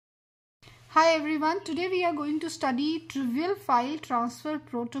Hi everyone, today we are going to study Trivial File Transfer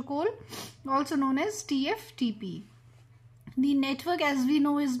Protocol, also known as TFTP. The network, as we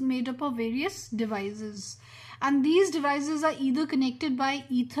know, is made up of various devices, and these devices are either connected by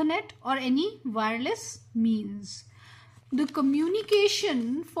Ethernet or any wireless means. The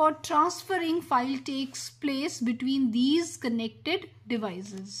communication for transferring file takes place between these connected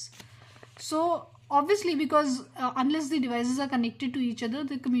devices. So obviously, because unless the devices are connected to each other,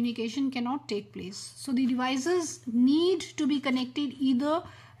 the communication cannot take place. So the devices need to be connected either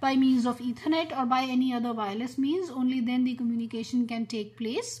by means of Ethernet or by any other wireless means. Only then the communication can take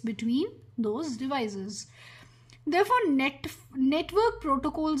place between those devices. Therefore, network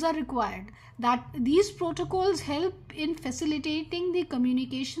protocols are required. That these protocols help in facilitating the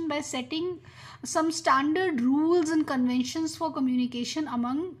communication by setting some standard rules and conventions for communication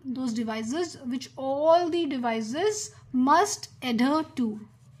among those devices, which all the devices must adhere to.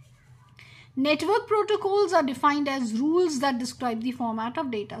 Network protocols are defined as rules that describe the format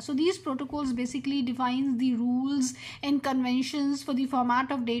of data. So these protocols basically define the rules and conventions for the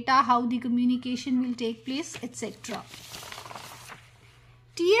format of data, how the communication will take place, etc.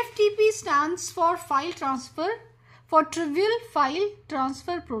 TFTP stands for File Transfer. For Trivial File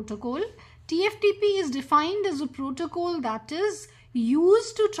Transfer Protocol, TFTP is defined as a protocol that is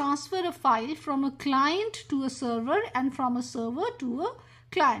used to transfer a file from a client to a server and from a server to a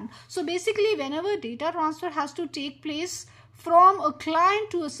client. So basically, whenever data transfer has to take place from a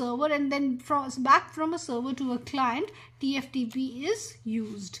client to a server and then back from a server to a client, TFTP is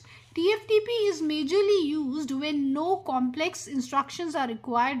used. TFTP is majorly used when no complex instructions are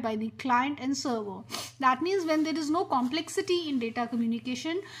required by the client and server. That means when there is no complexity in data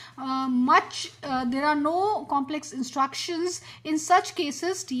communication, there are no complex instructions. In such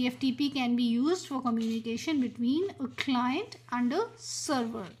cases, TFTP can be used for communication between a client and a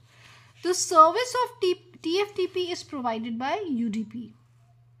server. The service of TFTP is provided by UDP.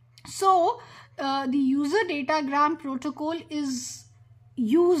 So, the user datagram protocol is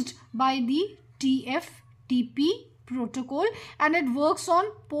used by the TFTP protocol and it works on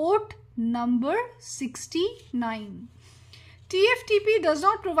port number 69. TFTP does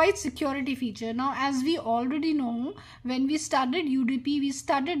not provide security feature. Now, as we already know, when we studied UDP, we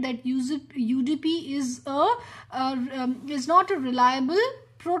studied that UDP is not a reliable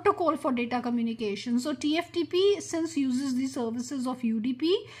protocol for data communication. So TFTP, since uses the services of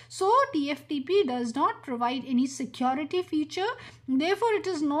UDP, so TFTP does not provide any security feature. Therefore, it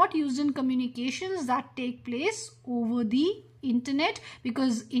is not used in communications that take place over the internet,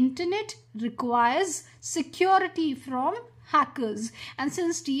 because internet requires security from hackers, and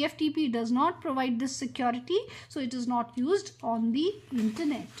since TFTP does not provide this security, so it is not used on the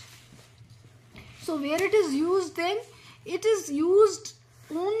internet. So where it is used then? It is used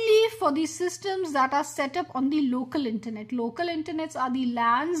only for the systems that are set up on the local internet. Local internets are the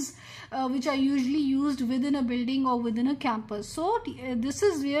LANs which are usually used within a building or within a campus. So this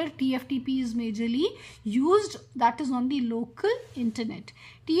is where TFTP is majorly used, that is on the local internet.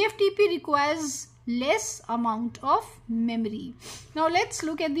 TFTP requires less amount of memory. Now let's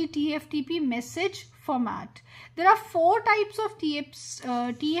look at the TFTP message format. There are 4 types of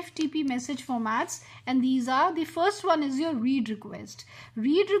TFTP message formats, and these are: the first one is your read request.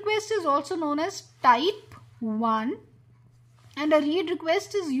 Read request is also known as type 1, and a read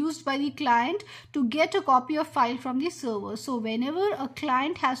request is used by the client to get a copy of file from the server. So whenever a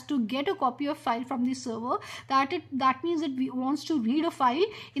client has to get a copy of file from the server, that means it wants to read a file.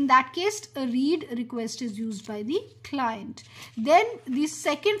 In that case, a read request is used by the client. Then the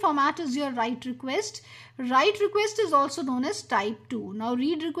second format is your write request. Write request is also known as type 2. Now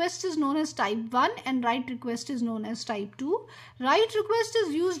read request is known as type 1 and write request is known as type 2. Write request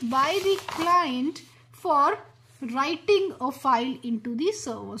is used by the client for writing a file into the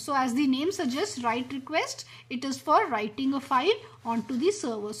server. So as the name suggests, write request, it is for writing a file onto the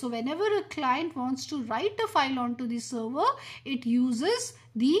server. So whenever a client wants to write a file onto the server, it uses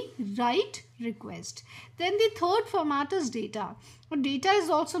the write request. Then the third format is data. Data is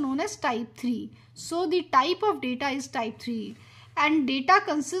also known as type 3. So the type of data is type 3. And data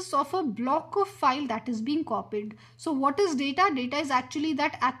consists of a block of file that is being copied. So what is data? Data is actually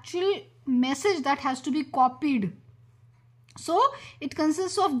that actual message that has to be copied. So it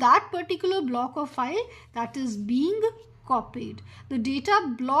consists of that particular block of file that is being copied. The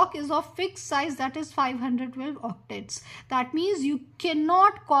data block is of fixed size, that is 512 octets. That means you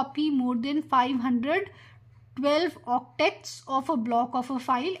cannot copy more than 512 octets of a block of a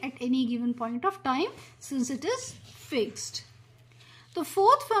file at any given point of time, since it is fixed. The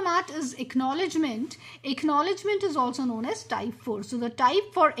fourth format is acknowledgement. Acknowledgement is also known as type 4. So the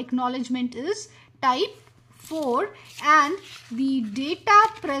type for acknowledgement is type 4, and the data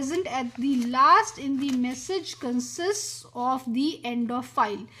present at the last in the message consists of the end of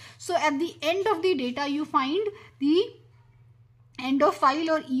file. So at the end of the data you find the end of file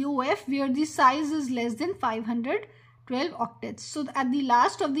or EOF where the size is less than 512 octets. So at the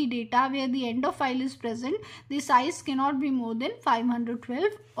last of the data where the end of file is present, the size cannot be more than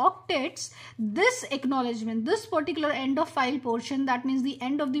 512 octets. This acknowledgement, this particular end of file portion, that means the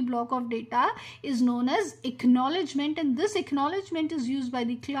end of the block of data, is known as acknowledgement, and this acknowledgement is used by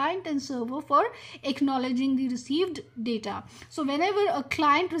the client and server for acknowledging the received data. So whenever a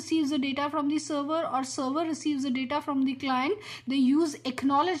client receives the data from the server or server receives the data from the client, they use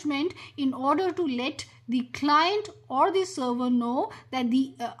acknowledgement in order to let the client or the server know that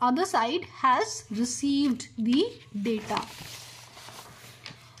the other side has received the data.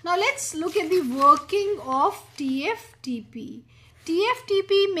 Now let's look at the working of TFTP.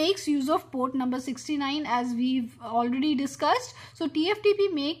 TFTP makes use of port number 69 as we've already discussed. So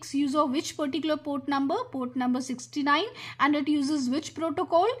TFTP makes use of which particular port number? Port number 69. And it uses which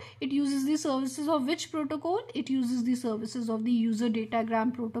protocol? It uses the services of which protocol? It uses the services of the user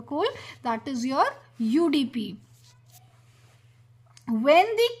datagram protocol, that is your UDP. When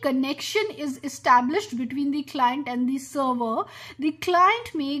the connection is established between the client and the server, the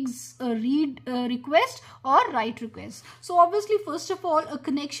client makes a read request or write request. So obviously, first of all, a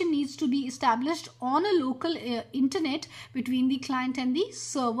connection needs to be established on a local internet between the client and the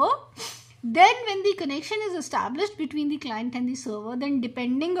server. Then when the connection is established between the client and the server, then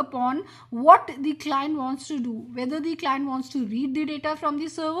depending upon what the client wants to do, whether the client wants to read the data from the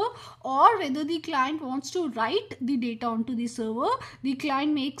server or whether the client wants to write the data onto the server, the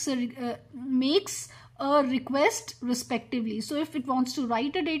client makes a request respectively. So if it wants to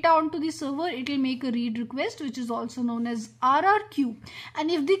write a data onto the server, it will make a read request, which is also known as RRQ.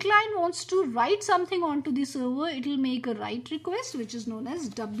 And if the client wants to write something onto the server, it will make a write request, which is known as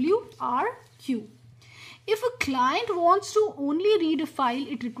WRQ. If a client wants to only read a file,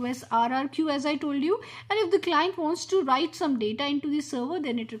 it requests RRQ, as I told you. And if the client wants to write some data into the server,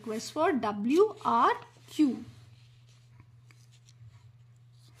 then it requests for WRQ.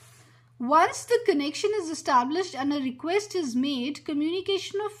 Once the connection is established and a request is made,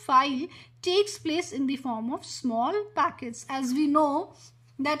 communication of file takes place in the form of small packets. As we know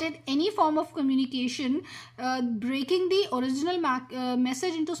that in any form of communication, breaking the original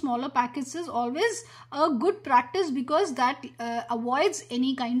message into smaller packets is always a good practice because that avoids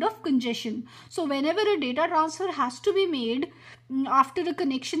any kind of congestion. So whenever a data transfer has to be made after a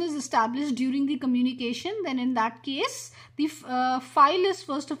connection is established during the communication, then in that case the file is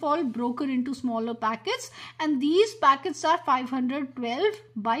first of all broken into smaller packets, and these packets are 512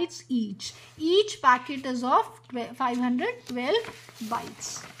 bytes each. Each packet is of 512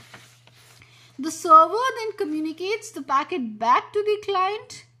 bytes. The server then communicates the packet back to the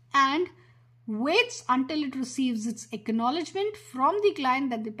client and waits until it receives its acknowledgement from the client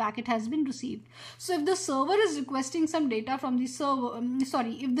that the packet has been received. So if the server is requesting some data from the server,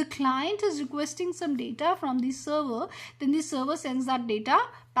 if the client is requesting some data from the server, then the server sends that data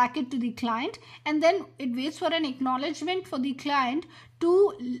packet to the client, and then it waits for an acknowledgement for the client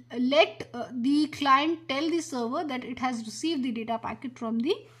to let the client tell the server that it has received the data packet from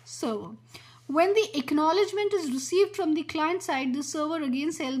the server. When the acknowledgement is received from the client side, the server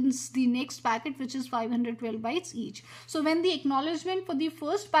again sends the next packet, which is 512 bytes each. So when the acknowledgement for the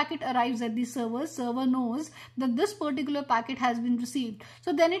first packet arrives at the server knows that this particular packet has been received.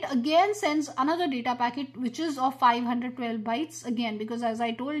 So then it again sends another data packet, which is of 512 bytes again, because as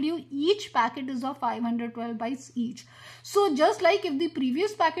I told you, each packet is of 512 bytes each. So just like if the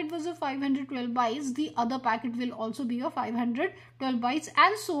previous packet was of 512 bytes, the other packet will also be of 512 bytes,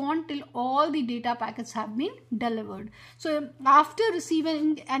 and so on till all the data packets have been delivered. So after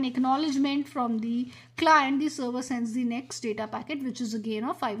receiving an acknowledgement from the client, the server sends the next data packet, which is again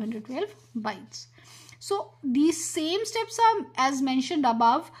of 512 bytes. So these same steps are, as mentioned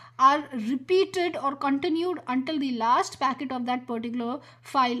above, are repeated or continued until the last packet of that particular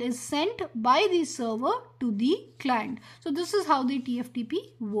file is sent by the server to the client. So this is how the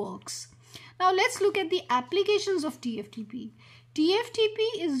TFTP works. Now let's look at the applications of TFTP. TFTP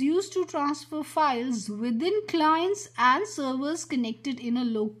is used to transfer files within clients and servers connected in a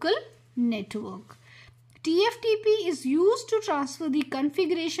local network. TFTP is used to transfer the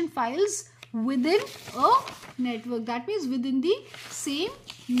configuration files within a network, that means within the same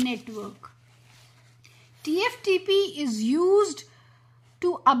network. TFTP is used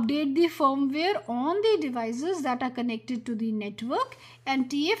to update the firmware on the devices that are connected to the network, and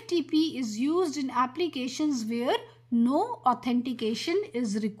TFTP is used in applications where no authentication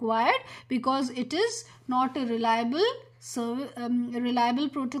is required because it is not a reliable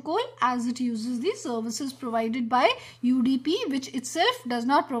protocol, as it uses the services provided by UDP, which itself does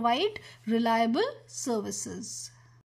not provide reliable services.